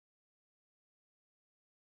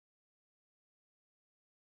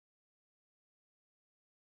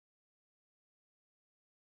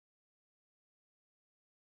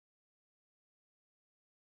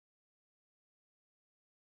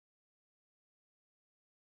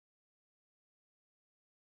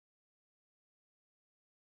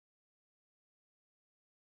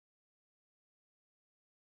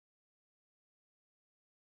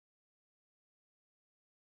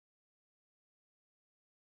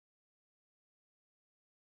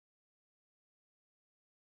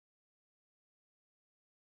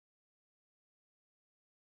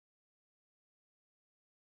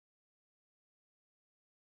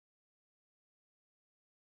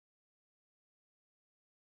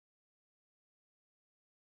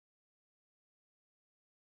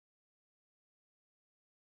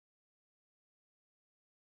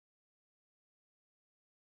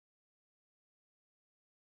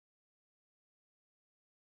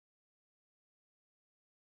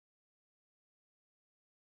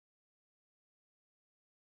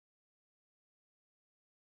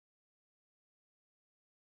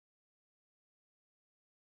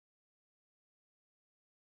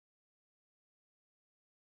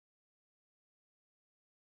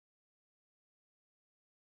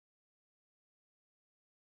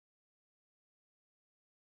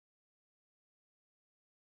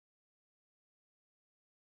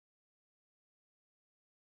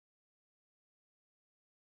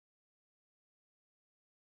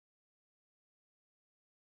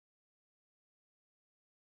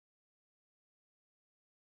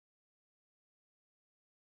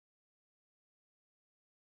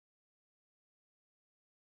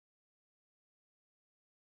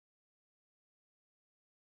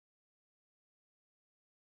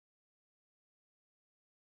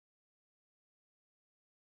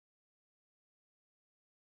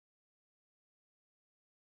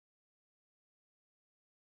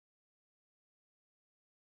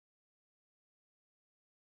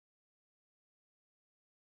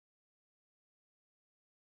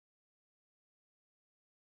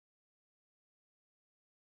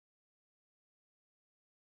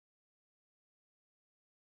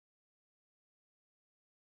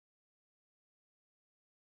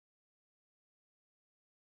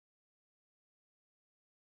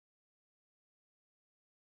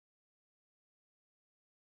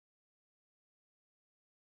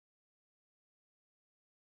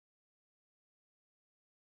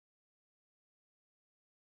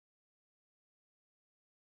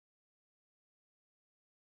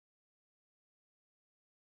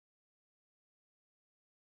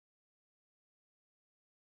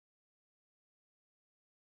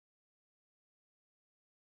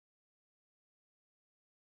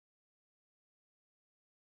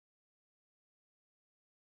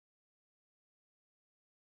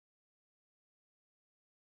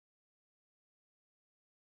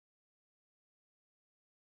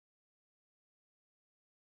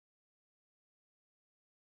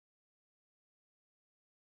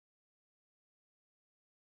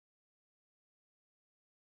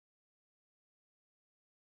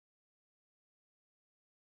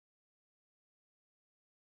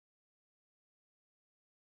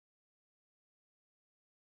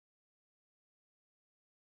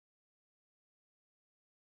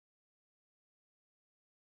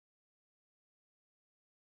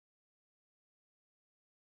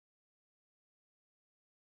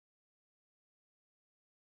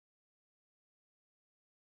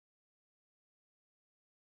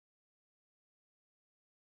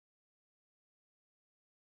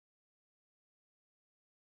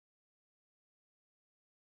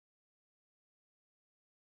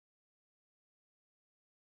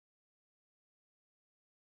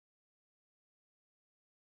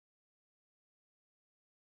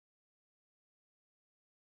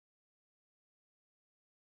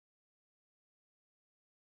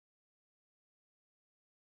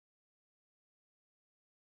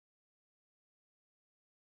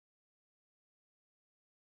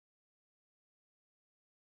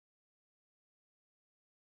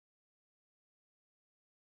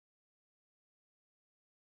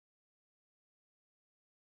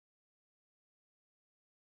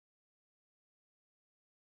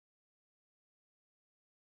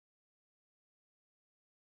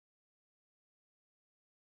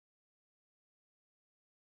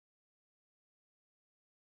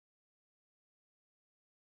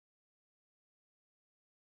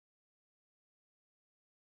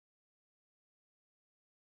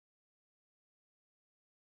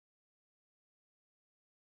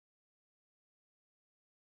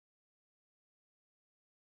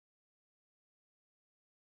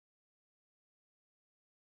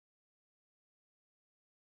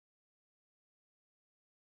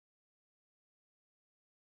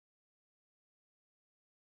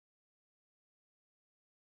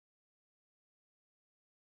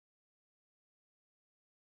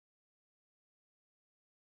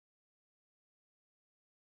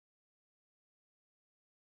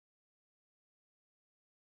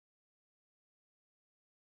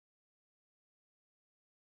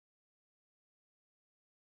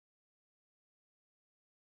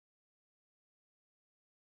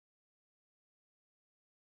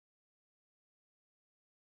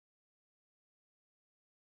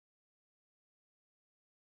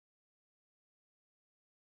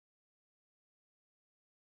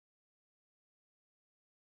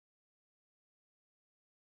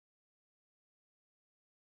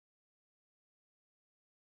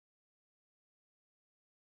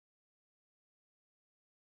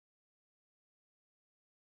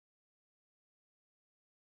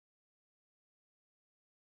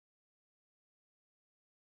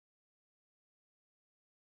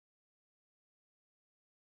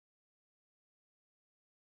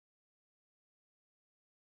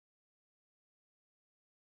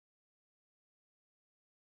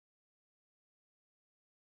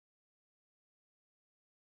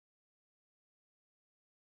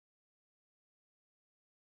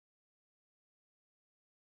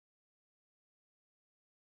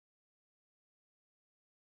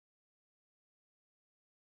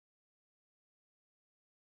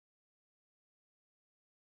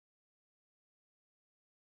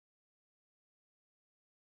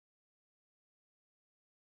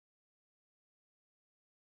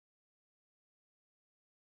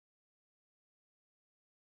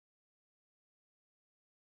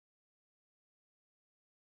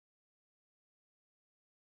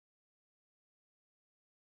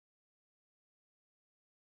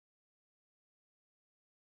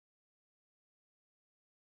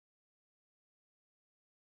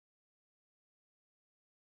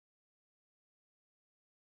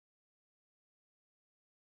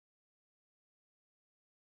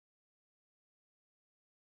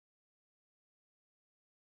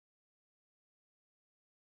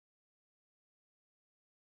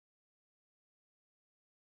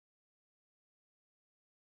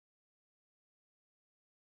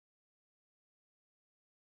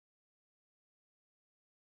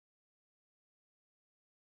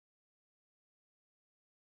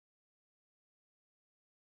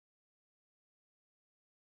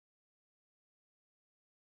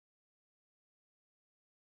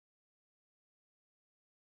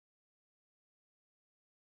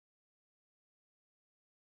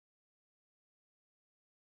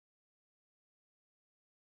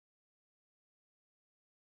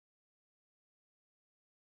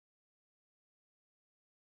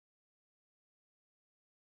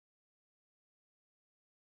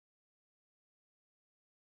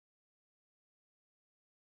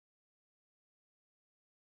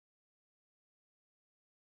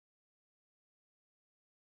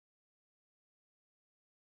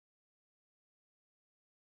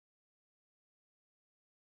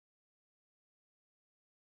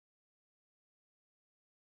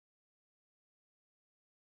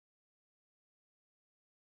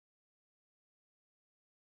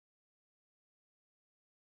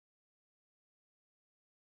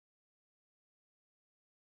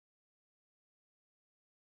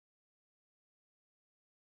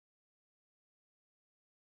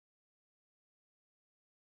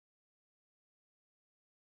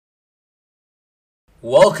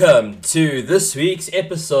Welcome to this week's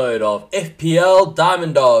episode of FPL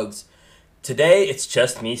Diamond Dogs. Today it's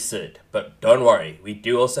just me, Sid, but don't worry, we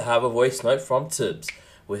do also have a voice note from Tibbs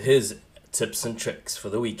with his tips and tricks for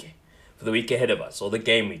the week ahead of us, or the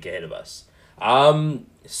game week ahead of us.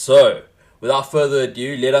 So without further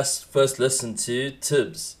ado, let us first listen to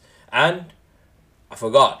Tibbs. And I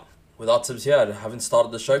forgot, without Tibbs here, I haven't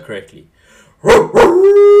started the show correctly.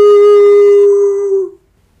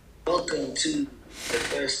 Welcome to the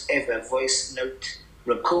first ever voice note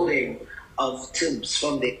recording of Tibbs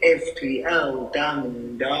from the FPL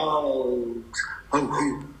Diamond Dogs. Ho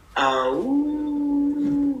ho,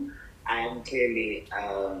 ow. I am clearly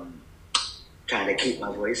trying to keep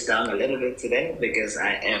my voice down a little bit today because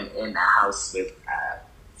I am in a house with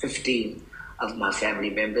 15 of my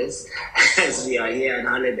family members as we are here on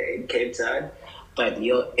holiday in Cape Town. But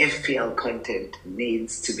your FPL content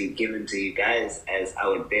needs to be given to you guys as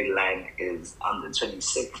our deadline is on the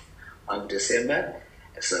 26th of December.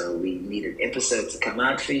 So we need an episode to come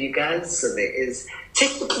out for you guys. So there is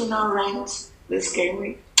technically no rant this game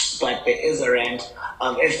week, but there is a rant.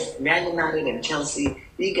 If Man United and Chelsea,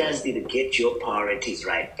 you guys need to get your priorities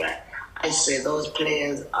right, bruh. I say those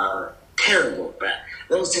players are terrible, bruh.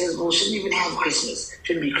 Those players shouldn't even have Christmas.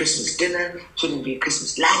 Shouldn't be Christmas dinner. Shouldn't be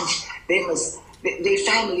Christmas lunch. Their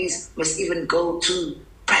families must even go to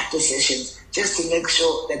practice sessions just to make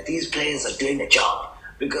sure that these players are doing the job.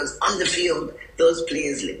 Because on the field, those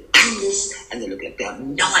players look clueless and they look like they have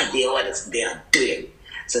no idea what they are doing.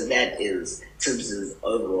 So that is Tibbs'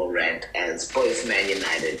 overall rant as both Man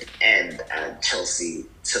United and Chelsea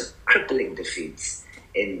took crippling defeats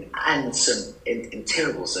in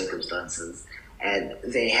terrible circumstances. And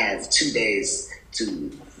they have 2 days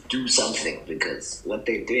to do something because what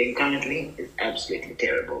they're doing currently is absolutely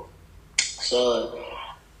terrible. So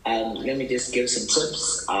let me just give some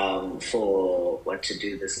tips for what to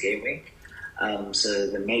do this game week. So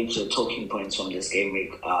the major talking points from this game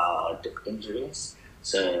week are the injuries.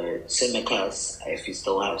 So Simicas, if you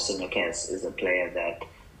still have Simicas, is a player that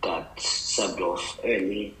got subbed off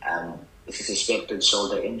early with a suspected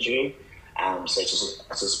shoulder injury. So it's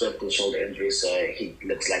a suspected shoulder injury, so he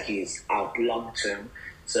looks like he's out long term.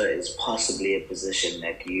 So it's possibly a position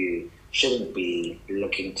that you shouldn't be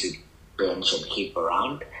looking to bench and keep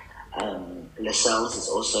around. Lascelles is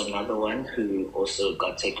also another one who also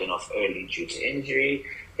got taken off early due to injury.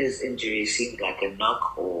 His injury seemed like a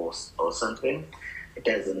knock or something. It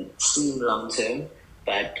doesn't seem long term,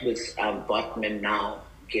 but with Botman now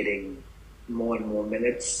getting more and more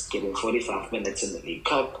minutes, getting 45 minutes in the League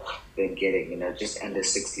Cup, then getting just under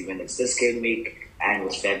 60 minutes this game week, and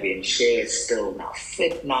with Fabian Schär still not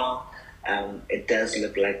fit now, it does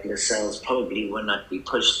look like Lascelles probably will not be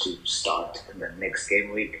pushed to start in the next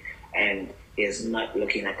game week, and he is not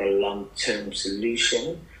looking like a long-term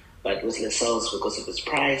solution. But with Lascelles, because of his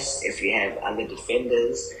price, if you have other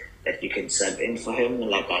defenders that you can sub in for him,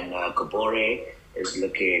 like I know Kabore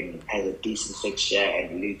has a decent fixture,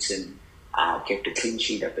 and Luton kept a clean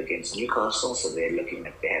sheet up against Newcastle, so they're looking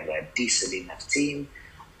like they have a decent enough team.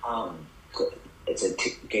 It's a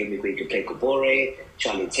game where you can play Kabore.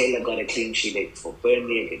 Charlie Taylor got a clean sheet for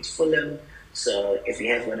Burnley against Fulham. So if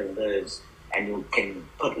you have one of those and you can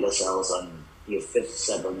put Lascelles on your fifth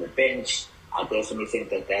sub on the bench, I definitely think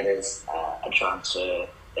that is a transfer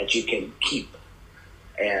that you can keep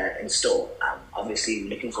in store. Obviously,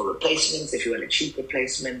 looking for replacements if you want a cheap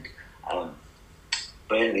replacement.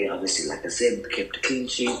 Burnley, obviously, like I said, kept a clean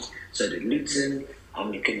sheet. So did Luton.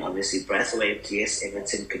 You can obviously Braithwaite. Yes,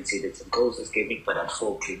 Everton conceded some goals this game, but had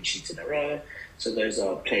 4 clean sheets in a row. So those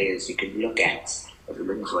are players you can look at if you're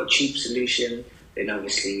looking for a cheap solution. Then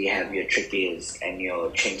obviously you have your Trippiers and your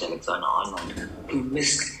Trent Alexander-Arnold, who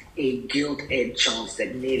missed a gilt-edged chance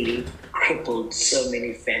that nearly crippled so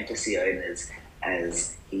many fantasy owners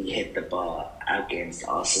as he hit the bar against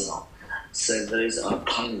Arsenal. So those are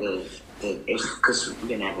kind of because we're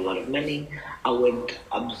gonna have a lot of money. I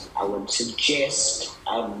would suggest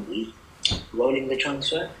rolling the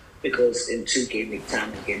transfer because in 2 game week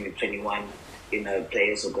time, in game week 21,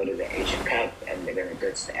 players will go to the Asian Cup and they're gonna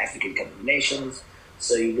go to the African Cup of Nations.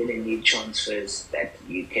 So you're gonna need transfers that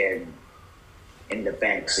you can in the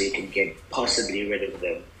bank, so you can get possibly rid of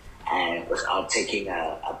them without taking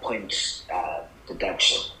a point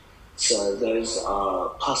deduction. So those are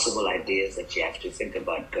possible ideas that you have to think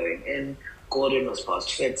about going in. Gordon was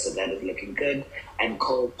past fit, so that is looking good. And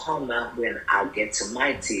Cole Palmer, when I get to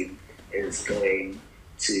my team, is going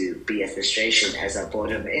to be a frustration as I brought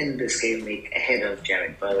him in this game week ahead of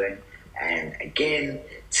Jared Bowen. And again,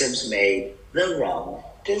 Tim's made the wrong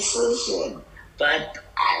decision. But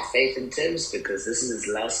I have faith in Tibbs because this is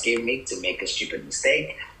his last game week to make a stupid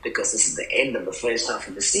mistake, because this is the end of the first half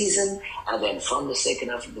of the season, and then from the second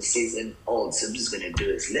half of the season, all Tibbs is going to do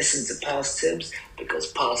is listen to past Tibbs,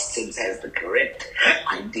 because past Tibbs has the correct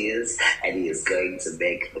ideas and he is going to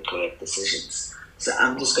make the correct decisions. So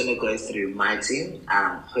I'm just going to go through my team.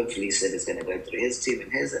 Hopefully Sid is going to go through his team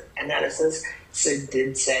and his analysis. Sid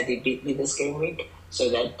did sadly beat me this game week. So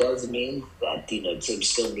that does mean that, Tim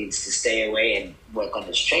still needs to stay away and work on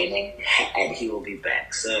his training, and he will be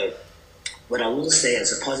back. So what I will say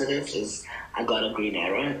as a positive is I got a green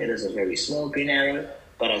arrow. It is a very small green arrow,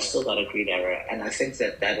 but I still got a green arrow. And I think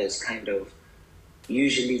that is kind of,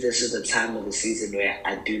 usually this is the time of the season where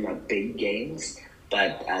I do my big games,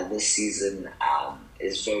 but this season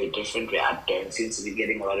is very different, where I don't seem to be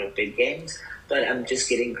getting a lot of big games, but I'm just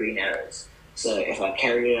getting green arrows. So if I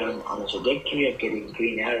carry on a trajectory of getting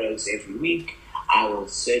green arrows every week, I will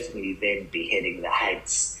certainly then be hitting the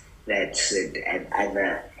heights that Sid and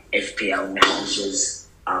other FPL managers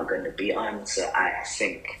are going to be on. So I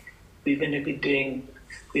think we're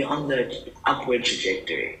on the upward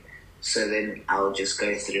trajectory. So then I'll just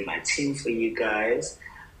go through my team for you guys,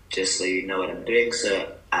 just so you know what I'm doing.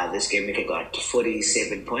 So this game week I got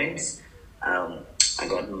 47 points. I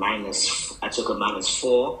took a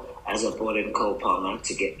 -4 as I brought in Cole Palmer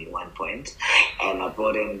to get me 1 point. And I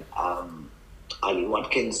brought in Ollie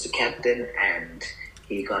Watkins to captain, and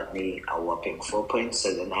he got me a whopping 4 points.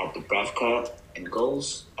 So then I had Dubravka in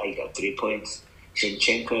goals. I got 3 points.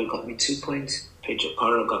 Shinchenko got me 2 points. Pedro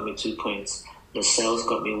Porro got me 2 points. Lascelles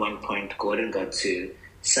got me 1 point. Gordon got 2.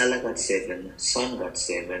 Salah got 7. Son got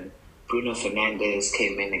 7. Bruno Fernandes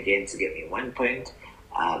came in again to get me 1 point.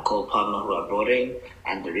 Cole Palmer, who I brought in,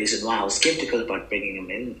 and the reason why I was skeptical about bringing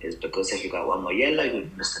him in is because if he got one more yellow,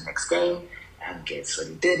 he'd miss the next game. And guess what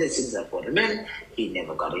he did? As soon as I brought him in, he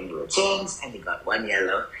never got any returns, and he got 1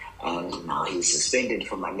 yellow, and now he's suspended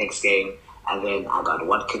for my next game. And then I got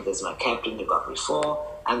Watkins as my captain, who got me 4,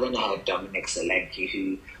 and then I had Dominic Solanke,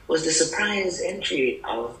 who was the surprise entry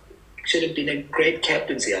of, should have been a great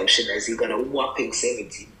captaincy option, as he got a whopping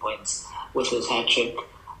 17 points with his hat-trick.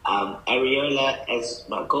 Areola as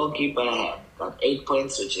my goalkeeper got 8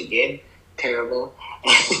 points, which again, terrible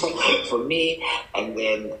for me. And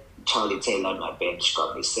then Charlie Taylor on my bench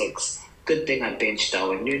got me 6. Good thing I benched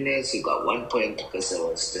Darwin Núñez. He got 1 point because I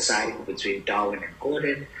was deciding between Darwin and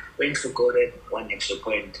Gordon. Went for Gordon, 1 extra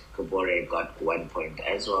point. Kabore got 1 point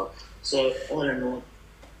as well. So all in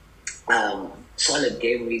all, solid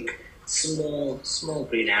game week. Small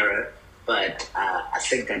green arrow, but I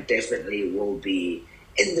think I definitely will be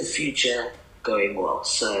in the future going well.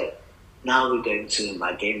 So now we're going to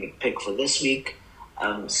my game week pick for this week.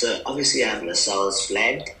 So obviously I have Lascelles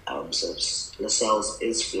flagged. So Lascelles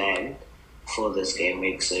is flagged for this game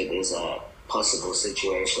week, so it is a possible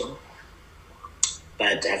situation.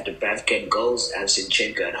 But after Dubravka goals, I have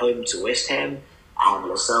Zinchenko at home to West Ham. I have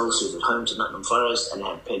Lascelles, who's at home to Nottingham Forest, and I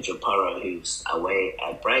have Pedro Porro, who's away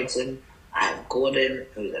at Brighton. I have Gordon,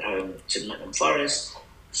 who's at home to Nottingham Forest.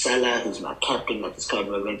 Salah, who's my captain at this current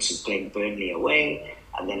moment, is playing Burnley away.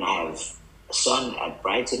 And then I have Son at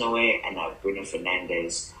Brighton away, and I have Bruno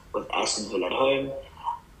Fernandes with Aston Villa at home.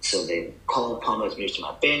 So then Cole Palmer's moved to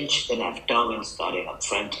my bench. Then I have Darwin starting up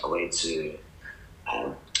front away to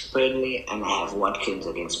Burnley, and I have Watkins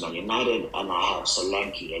against Man United, and I have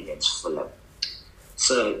Solanke against Fulham.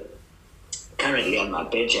 So currently on my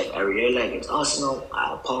bench, I have Areola against Arsenal,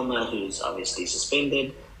 Palmer, who's obviously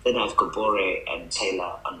suspended. Then I have Kabore and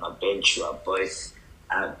Taylor on my bench, who are both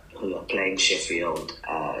who are playing Sheffield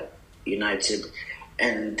United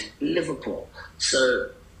and Liverpool. So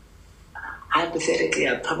hypothetically,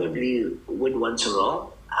 I probably would want to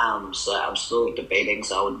roll. So I'm still debating,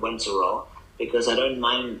 so I would want to roll, because I don't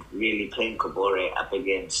mind really playing Kabore up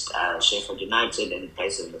against Sheffield United in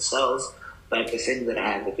place of Lascelles. But the thing that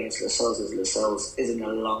I have against Lascelles is Lascelles isn't a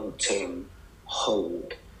long-term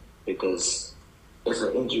hold, because if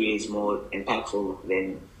the injury is more impactful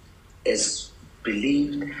than is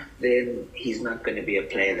believed, then he's not going to be a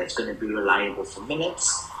player that's going to be reliable for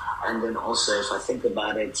minutes. And then also, if I think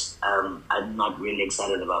about it, I'm not really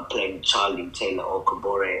excited about playing Charlie Taylor or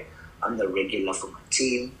Kabore on the regular for my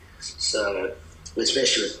team. So,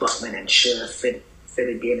 especially with Botman and Scher fit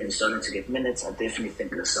again and starting to get minutes, I definitely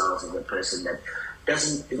think Lascelles is a person that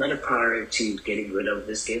is not a priority getting rid of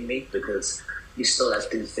this game week, because you still have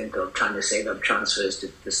to think of trying to save up transfers to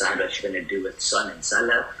decide what you're going to do with Son and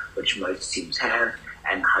Salah, which most teams have,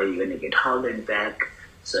 and how you're going to get Haaland back.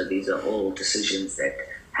 So these are all decisions that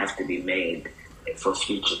have to be made for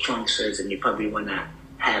future transfers, and you probably want to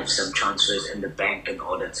have some transfers in the bank in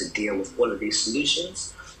order to deal with all of these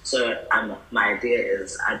solutions. So my idea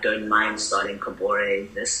is I don't mind starting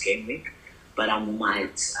Kabore this game week, but I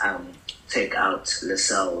might take out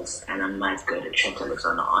Lascelles and I might go to Trent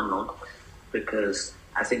Alexander-Arnold because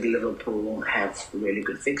I think Liverpool have really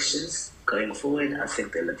good fixtures going forward. I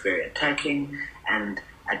think they look very attacking, and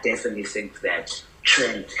I definitely think that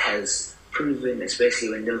Trent has proven, especially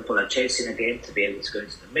when Liverpool are chasing a game, to be able to go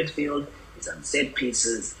into the midfield. He's on set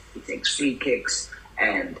pieces, he takes free kicks,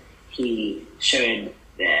 and he showed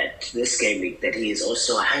that this game week that he is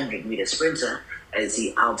also a 100-meter sprinter as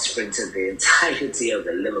he out-sprinted the entirety of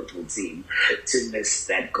the Liverpool team to miss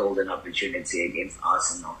that golden opportunity against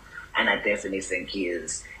Arsenal. And I definitely think he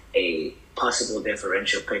is a possible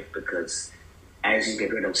differential pick because as you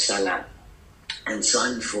get rid of Salah and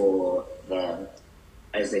Son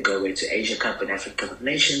as they go away to Asia Cup and Africa Cup of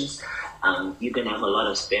Nations, you're going to have a lot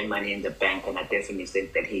of spare money in the bank, and I definitely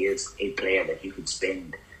think that he is a player that you could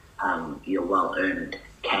spend your well-earned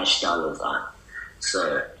cash dollars on.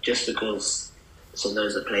 So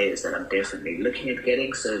those are players that I'm definitely looking at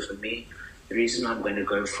getting. So for me, the reason I'm going to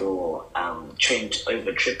go for Trent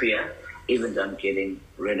over Trippier, even though I'm getting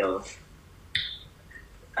rid of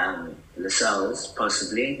Lascelles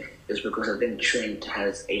possibly, is because I think Trent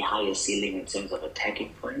has a higher ceiling in terms of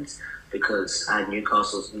attacking points because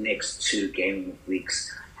Newcastle's next 2 game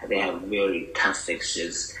weeks, they have very tough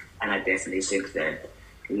fixtures, and I definitely think that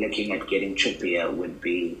looking at getting Trippier would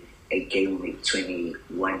be a game week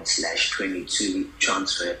 21/22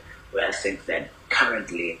 transfer, where I think that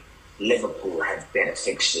currently Liverpool have better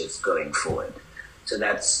fixtures going forward. So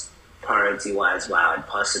that's priority-wise why I'd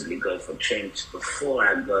possibly go for Trent before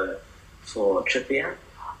I go for Trippier.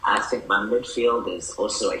 I think my midfield is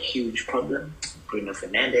also a huge problem. Bruno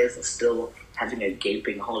Fernandes is still having a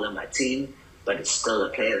gaping hole in my team, but it's still a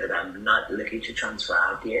player that I'm not looking to transfer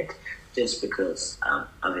out yet, just because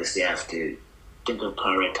obviously I have to think of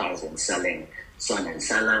prioritizing selling Son and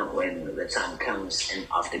Salah when the time comes and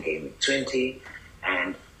after game week 20.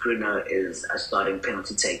 And Bruno is a starting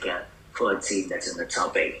penalty taker for a team that's in the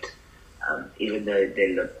top 8. Even though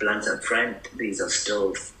they look blunt up front, these are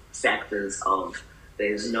still factors of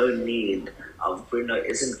there's no need of Bruno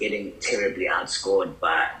isn't getting terribly outscored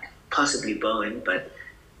by possibly Bowen, but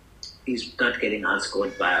he's not getting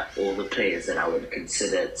outscored by all the players that I would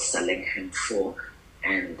consider selling him for.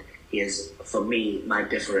 And he is, for me, my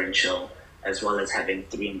differential, as well as having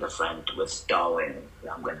 3 in the front with Darwin.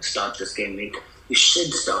 I'm going to start this game week. You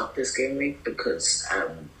should start this game week because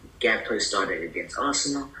Gatto started against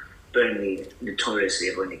Arsenal. Burnley notoriously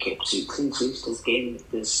have only kept 2 clean sheets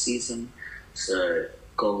this season, so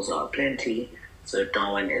goals are plenty. So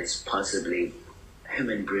Darwin is possibly, him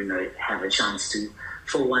and Bruno have a chance to,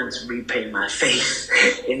 for once, repay my faith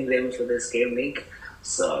in them for this game week.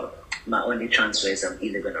 So my only transfer is I'm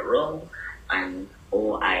either going to roll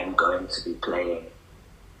or I am going to be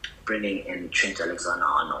bringing in Trent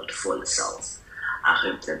Alexander-Arnold for Lascelles. I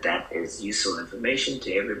hope that is useful information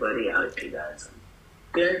to everybody. I hope you guys are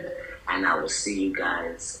good, and I will see you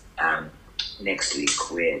guys next week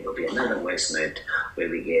where there'll be another voice note where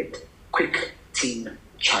we get quick team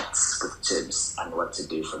chats with tips on what to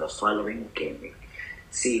do for the following game week.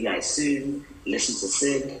 See you guys soon. Listen to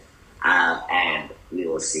Sid, and we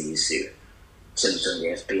will see you soon. Tips on the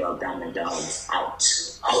FPL Diamond Dogs out.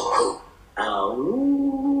 Ho ho.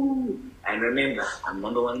 Oh. And remember, I'm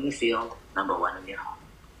number 1 in the field, number 1 in your heart.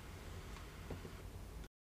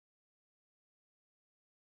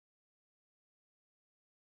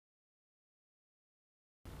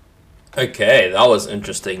 Okay, that was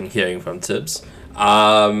interesting hearing from Tibbs.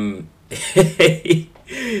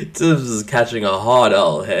 Tibbs is catching a hard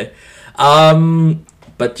L, hey?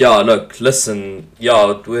 But yeah, look, listen,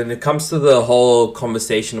 yeah, when it comes to the whole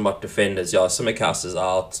conversation about defenders, yeah, Simicast is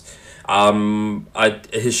out.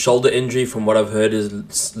 His shoulder injury, from what I've heard,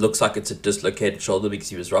 looks like it's a dislocated shoulder because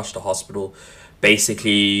he was rushed to hospital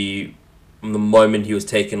basically the moment he was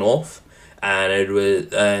taken off. And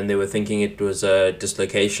they were thinking it was a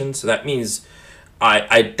dislocation. So that means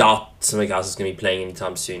I doubt Simicast is going to be playing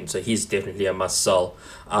anytime soon. So he's definitely a must sell.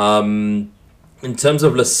 In terms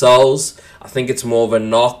of Lascelles, I think it's more of a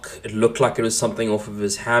knock. It looked like it was something off of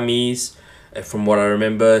his hammies, from what I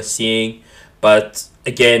remember seeing. But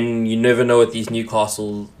again, you never know with these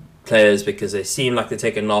Newcastle players because they seem like they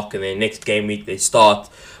take a knock and then next game week they start.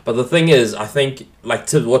 But the thing is, I think like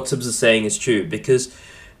what Tibbs is saying is true because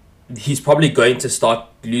he's probably going to start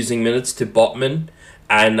losing minutes to Botman,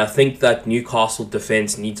 and I think that Newcastle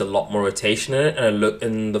defense needs a lot more rotation in it.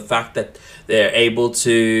 And the fact that they're able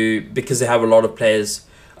to, because they have a lot of players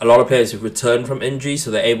who return from injury,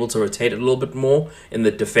 so they're able to rotate it a little bit more in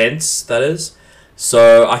the defense. That is,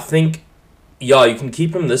 so I think yeah, you can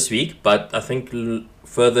keep him this week, but I think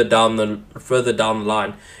further down the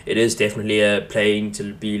line, it is definitely a plane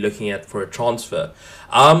to be looking at for a transfer.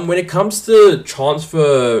 When it comes to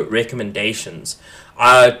transfer recommendations,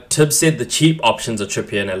 Tibbs said the cheap options are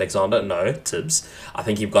Trippier and Alexander. No, Tibbs, I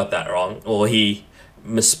think you've got that wrong, or he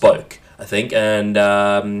misspoke, I think. And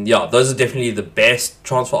yeah, those are definitely the best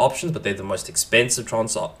transfer options, but they're the most expensive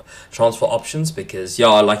transfer options because,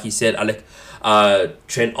 yeah, like you said,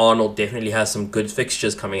 Trent Arnold definitely has some good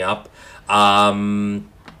fixtures coming up.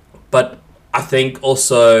 But I think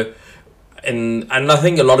also, and I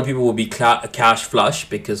think a lot of people will be cash flush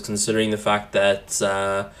because considering the fact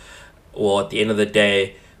that, well, at the end of the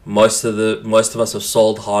day, most of us have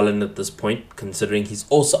sold Haaland at this point, considering he's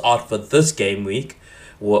also out for this game week.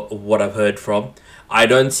 What I've heard from, I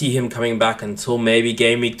don't see him coming back until maybe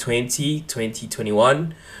game week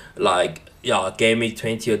 2021, like, yeah, game week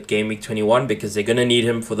 20 or game week 21, because they're going to need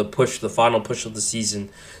him for the final push of the season.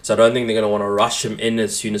 So I don't think they're going to want to rush him in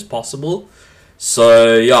as soon as possible.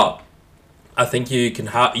 So yeah, I think you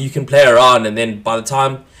can play around, and then by the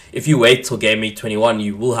time, if you wait till game week 21,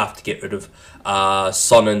 you will have to get rid of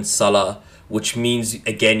Son and Salah, which means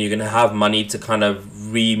again you're going to have money to kind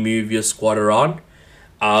of remove your squad around.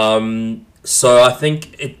 So I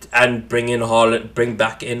think bring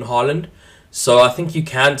back in Haaland. So I think you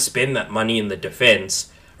can spend that money in the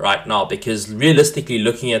defense right now, because realistically,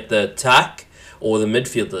 looking at the attack or the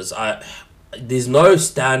midfielders, there's no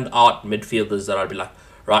standout midfielders that I'd be like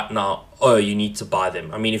right now, oh, you need to buy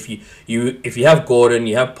them. I mean, if you have Gordon,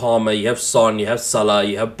 you have Palmer, you have Son, you have Salah,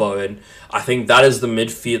 you have Bowen, I think that is the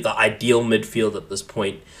ideal midfield at this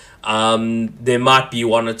point. There might be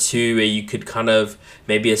one or two where you could kind of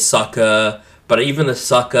maybe a Saka, but even a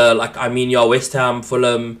Saka, like, I mean, yeah, West Ham,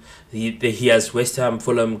 Fulham, he has West Ham,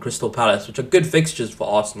 Fulham, Crystal Palace, which are good fixtures for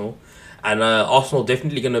Arsenal, and Arsenal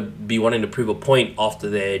definitely going to be wanting to prove a point after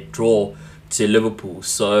their draw to Liverpool.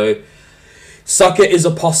 So Saka is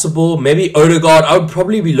a possible, maybe Odegaard. I would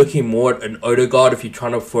probably be looking more at an Odegaard if you're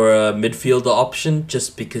trying for a midfielder option,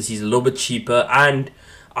 just because he's a little bit cheaper, and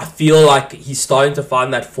I feel like he's starting to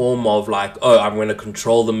find that form of like, oh, I'm going to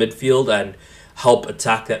control the midfield and help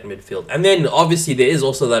attack that midfield. And then obviously there is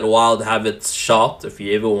also that wild habits shout if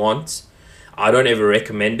you ever want. I don't ever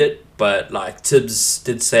recommend it, but like Tibbs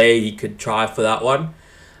did say he could try for that one.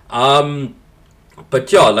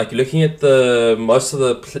 But yeah, like looking at the most of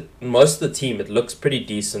the team, it looks pretty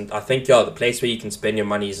decent. I think, yeah, the place where you can spend your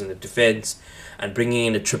money is in the defense and bringing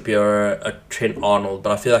in a Trippier or a Trent Arnold.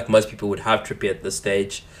 But I feel like most people would have Trippier at this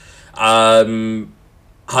stage. However,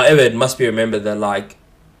 it must be remembered that like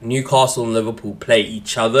Newcastle and Liverpool play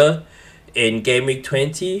each other in game week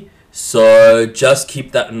 20, so just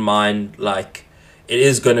keep that in mind. Like, it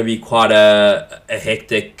is going to be quite a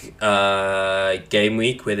hectic game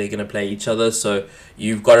week where they're going to play each other, so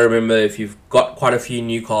you've got to remember, if you've got quite a few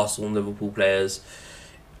Newcastle and Liverpool players,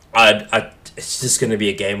 it's just going to be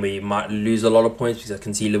a game where you might lose a lot of points, because I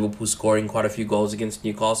can see Liverpool scoring quite a few goals against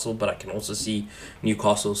Newcastle, but I can also see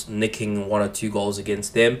Newcastle nicking 1 or 2 goals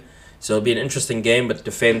against them. So it'll be an interesting game, but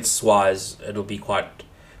defense-wise, it'll be quite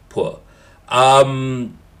poor.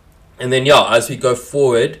 And then, yeah, as we go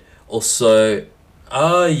forward, also,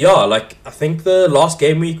 yeah, like, I think the last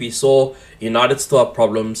game week we saw United still have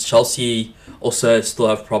problems. Chelsea also still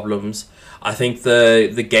have problems. I think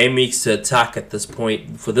the game weeks to attack at this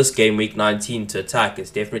point, for this game week 19 to attack, is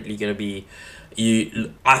definitely going to be,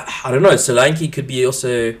 I don't know, Solanke could be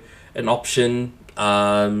also an option.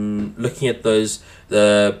 Looking at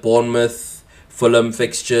the Bournemouth, Fulham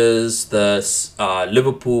fixtures, the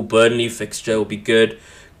Liverpool, Burnley fixture will be good.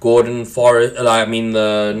 Gordon, Forest, the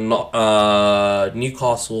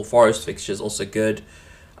Newcastle, Forest fixture is also good.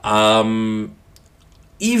 Even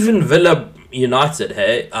Villa, United,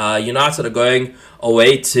 hey? United are going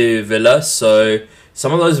away to Villa, so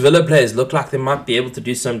some of those Villa players look like they might be able to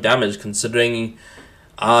do some damage, considering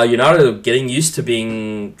United are getting used to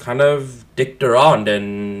being kind of dicked around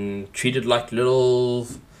and treated like little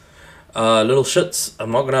shits.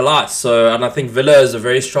 I'm not gonna lie. So, and I think Villa is a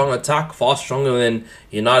very strong attack, far stronger than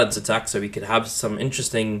United's attack. So we could have an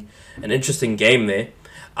interesting game there.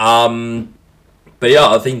 But yeah,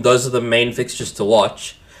 I think those are the main fixtures to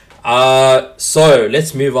watch. So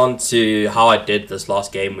let's move on to how I did this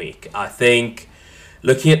last game week. I think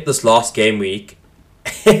looking at this last game week.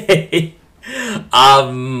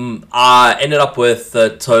 I ended up with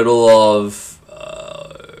a total of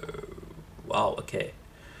wow, okay,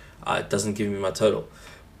 it doesn't give me my total,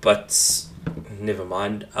 but never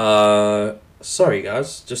mind. Sorry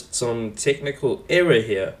guys, just some technical error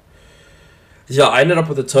here. Yeah, I ended up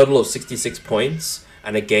with a total of 66 points,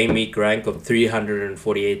 and a game week rank of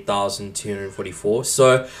 348,244.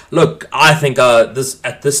 So look, I think at this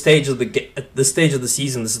stage of the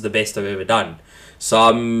season, this is the best I've ever done. So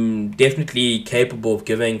I'm definitely capable of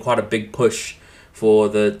giving quite a big push for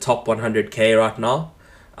the top 100k right now,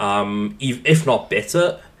 if not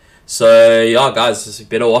better. So yeah, guys, just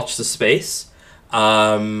better watch the space.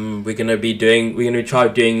 We're gonna try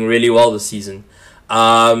doing really well this season.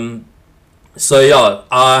 So yeah,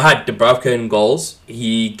 I had Dubravka in goals.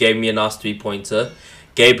 He gave me a nice 3-pointer.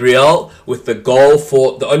 Gabriel with the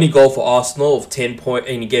only goal for Arsenal of 10 point,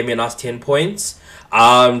 and he gave me a nice 10 points.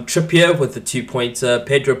 Trippier with the 2-pointer.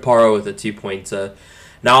 Pedro Porro with a 2-pointer.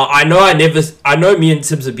 Now I know me and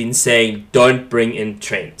Tibbs have been saying don't bring in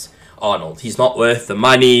Trent Arnold. He's not worth the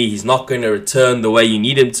money. He's not going to return the way you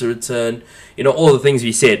need him to return. You know, all the things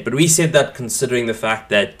we said. But we said that considering the fact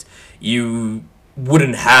that you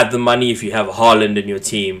wouldn't have the money if you have Haaland in your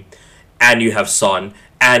team, and you have Son,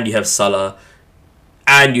 and you have Salah,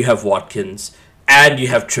 and you have Watkins, and you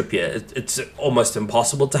have Trippier. It's almost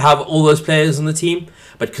impossible to have all those players on the team.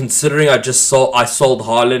 But considering I sold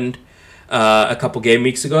Haaland a couple game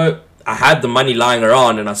weeks ago, I had the money lying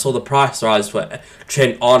around, and I saw the price rise for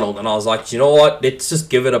Trent Arnold, and I was like, you know what? Let's just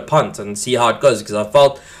give it a punt and see how it goes. Because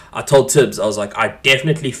I told Tibbs, I was like, I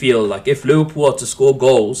definitely feel like if Liverpool are to score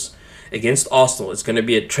goals against Arsenal, it's going to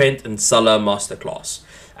be a Trent and Salah masterclass.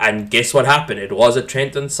 And guess what happened? It was a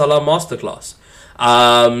Trent and Salah masterclass.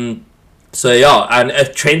 So yeah, and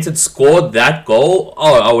if Trent had scored that goal,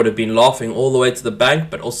 I would have been laughing all the way to the bank,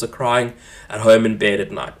 but also crying at home in bed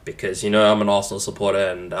at night, because, you know, I'm an Arsenal supporter,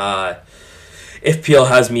 and FPL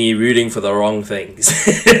has me rooting for the wrong things.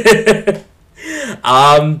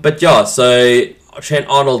 But yeah, so Trent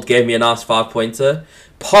Arnold gave me a nice 5-pointer.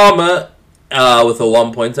 Palmer with a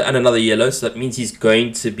 1-pointer and another yellow, so that means he's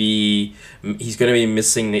going to be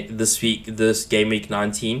missing this game week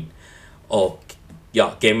 19.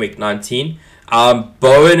 Game week 19.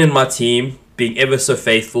 Bowen in my team being ever so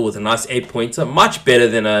faithful with a nice 8-pointer, much better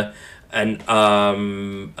than a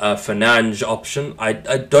Fernandes option. I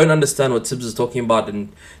don't understand what Tibbs is talking about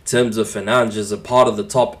in terms of Fernandes as a part of the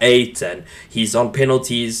top 8 and he's on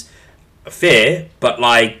penalties. Fair, but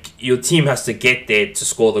like your team has to get there to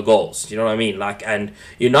score the goals. You know what I mean? Like, and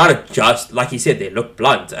United just like he said, they look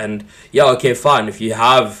blunt. And yeah, okay, fine. If you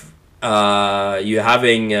have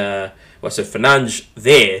Fernandes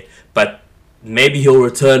there, but maybe he'll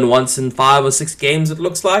return once in 5 or 6 games. It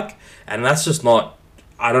looks like, and that's just not.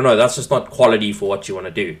 I don't know. That's just not quality for what you want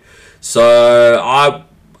to do. So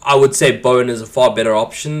I would say Bowen is a far better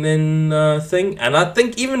option than Thing. And I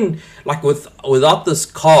think even like without this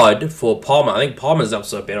card for Palmer, I think Palmer is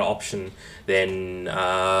also a better option than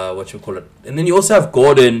And then you also have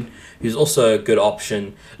Gordon, who's also a good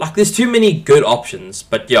option. Like there's too many good options.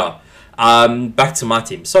 But yeah, back to my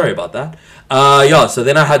team. Sorry about that. So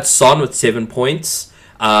then I had Son with 7 points.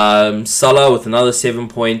 Salah with another 7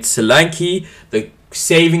 points. Solanke, the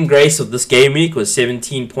saving grace of this game week, was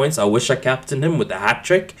 17 points. I wish I captained him with a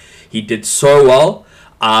hat-trick. He did so well.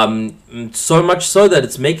 So much so that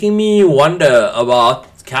it's making me wonder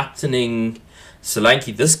about captaining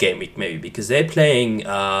Solanke this game week, maybe, because they're playing,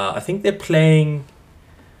 hold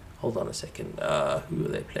on a second, who are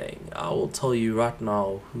they playing? I will tell you right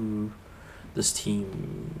now who this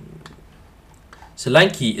team...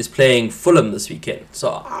 Solanke is playing Fulham this weekend,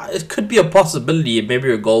 so it could be a possibility, maybe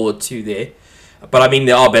a goal or two there. But I mean,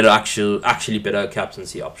 there are actually better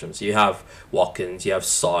captaincy options. You have Watkins, you have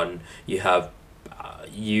Son, you have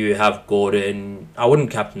Gordon. I wouldn't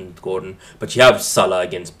captain Gordon, but you have Salah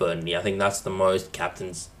against Burnley. I think that's the most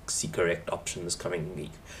captaincy correct option this coming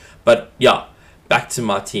week. But yeah, back to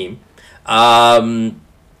my team. I'm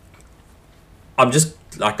just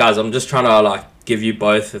trying to give you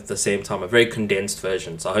both at the same time, a very condensed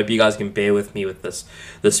version. So I hope you guys can bear with me with this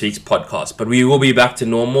week's podcast. But we will be back to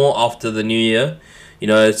normal after the new year. You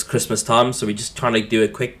know, it's Christmas time, so we're just trying to do a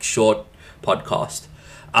quick, short podcast.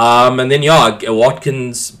 And then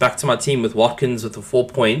Watkins, back to my team with Watkins with the 4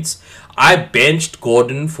 points. I benched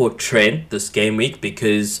Gordon for Trent this game week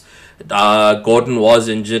because Gordon was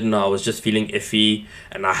injured and I was just feeling iffy,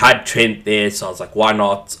 and I had Trent there, so I was like, why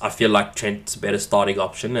not? I feel like Trent's a better starting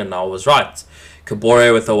option, and I was right.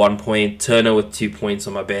 Kabore with a 1 point, Turner with 2 points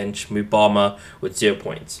on my bench, Mubama with 0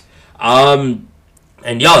 points. And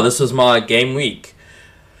yeah, this was my game week.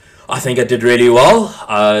 I think I did really well.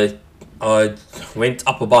 I went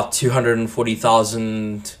up about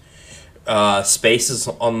 240,000 spaces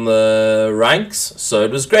on the ranks, so it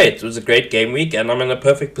was great. It was a great game week, and I'm in a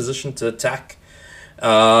perfect position to attack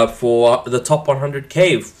for the top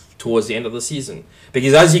 100k towards the end of the season.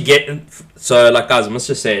 Because as you get guys, I must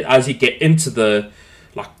just say, as you get into the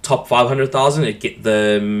like top 500,000,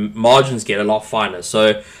 the margins get a lot finer.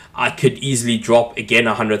 So I could easily drop again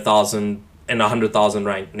 100,000 in 100,000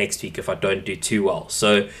 rank next week if I don't do too well.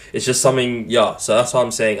 So it's just something, yeah. So that's what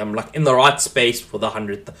I'm saying. I'm like in the right space for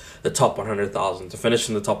the top 100,000 to finish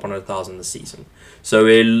in the top 100,000 this season. So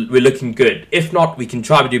we're looking good. If not, we can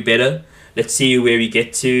try to do better. Let's see where we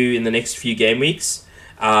get to in the next few game weeks.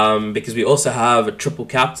 Because we also have a triple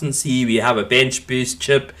captaincy, we have a bench boost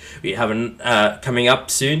chip, we have coming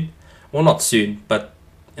up soon. Well, not soon, but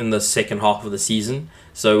in the second half of the season.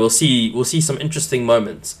 So we'll see some interesting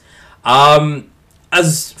moments.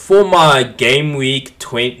 As for my game week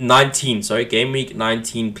 19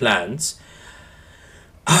 plans,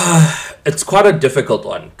 it's quite a difficult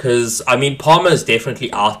one because I mean Palmer is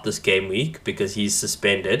definitely out this game week because he's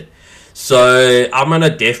suspended. So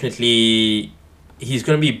he's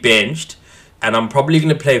going to be benched, and I'm probably going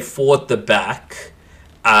to play 4 at the back,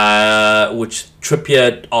 which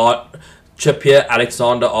Trippier,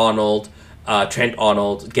 Alexander-Arnold, Trent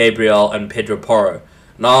Arnold, Gabriel, and Pedro Porro.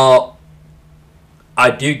 Now,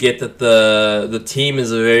 I do get that the team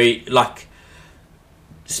is a very, like,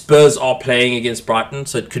 Spurs are playing against Brighton,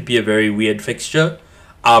 so it could be a very weird fixture.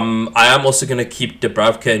 I am also going to keep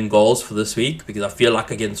Dubravka in goals for this week because I feel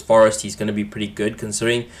like against Forest he's going to be pretty good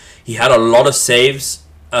considering he had a lot of saves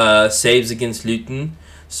against Luton.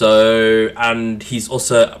 So, and he's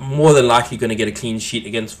also more than likely going to get a clean sheet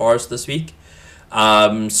against Forest this week.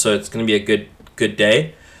 So it's going to be a good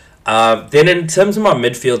day. Then in terms of my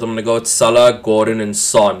midfield, I'm going to go with Salah, Gordon, and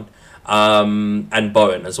Son, and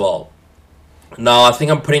Bowen as well. Now I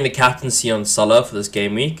think I'm putting the captaincy on Salah for this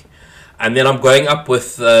game week. And then I'm going up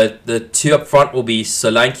with the 2 up front will be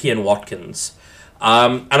Solanke and Watkins.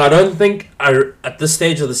 And I don't think at this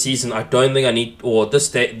stage of the season, I don't think I need, or this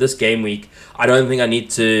game week, I don't think I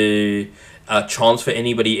need to transfer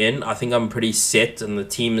anybody in. I think I'm pretty set and the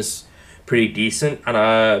team is pretty decent.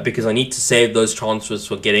 And because I need to save those transfers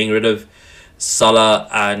for getting rid of Salah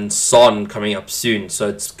and Son coming up soon. So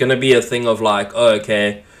it's going to be a thing of like, oh,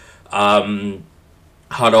 okay, how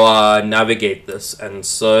do I navigate this? And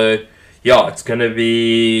so yeah, it's going to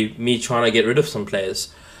be me trying to get rid of some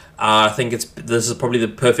players. I think this is probably the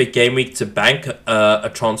perfect game week to bank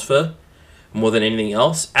a transfer more than anything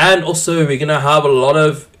else. And also we're going to have a lot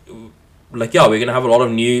of we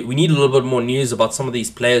need a little bit more news about some of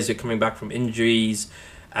these players who are coming back from injuries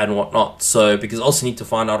and whatnot. So because I also need to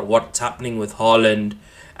find out what's happening with Haaland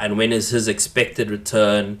and when is his expected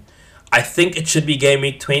return. I think it should be game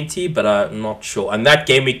week 20, but I'm not sure. And that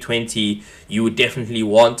game week 20, you would definitely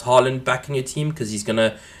want Haaland back in your team because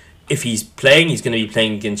if he's playing, he's going to be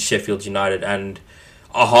playing against Sheffield United. And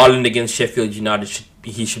a Haaland against Sheffield United,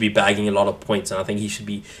 he should be bagging a lot of points. And I think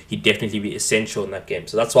he'd definitely be essential in that game.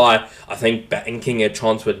 So that's why I think banking a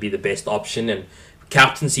transfer would be the best option. And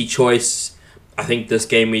captaincy choice, I think this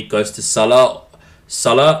game week goes to Salah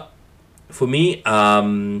for me.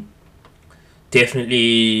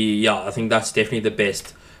 Definitely, yeah, I think that's definitely the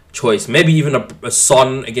best choice. Maybe even a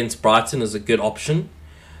Son against Brighton is a good option.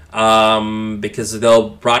 Because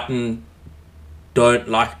Brighton don't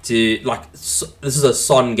like to, this is a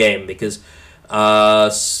Son game because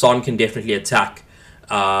Son can definitely attack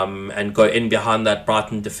and go in behind that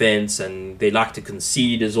Brighton defense, and they like to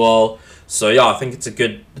concede as well. So yeah, I think it's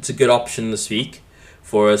a good option this week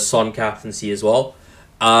for a Son captaincy as well.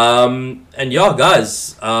 And yeah,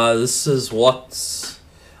 guys, this is what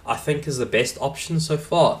I think is the best option so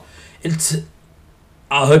far.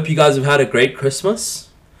 I hope you guys have had a great Christmas.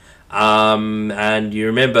 And you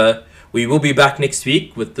remember, we will be back next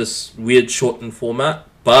week with this weird shortened format.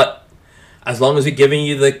 But as long as we're giving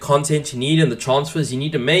you the content you need and the transfers you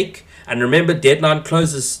need to make. And remember, deadline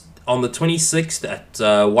closes on the 26th at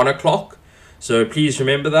 1 o'clock. So please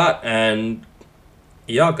remember that. And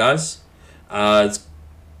yeah, guys, I'm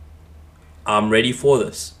ready for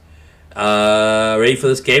this. Ready for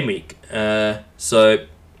this game week. So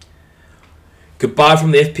goodbye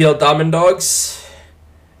from the FPL Diamond Dogs.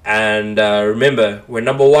 And remember, we're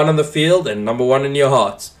number 1 on the field and number 1 in your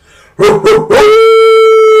hearts.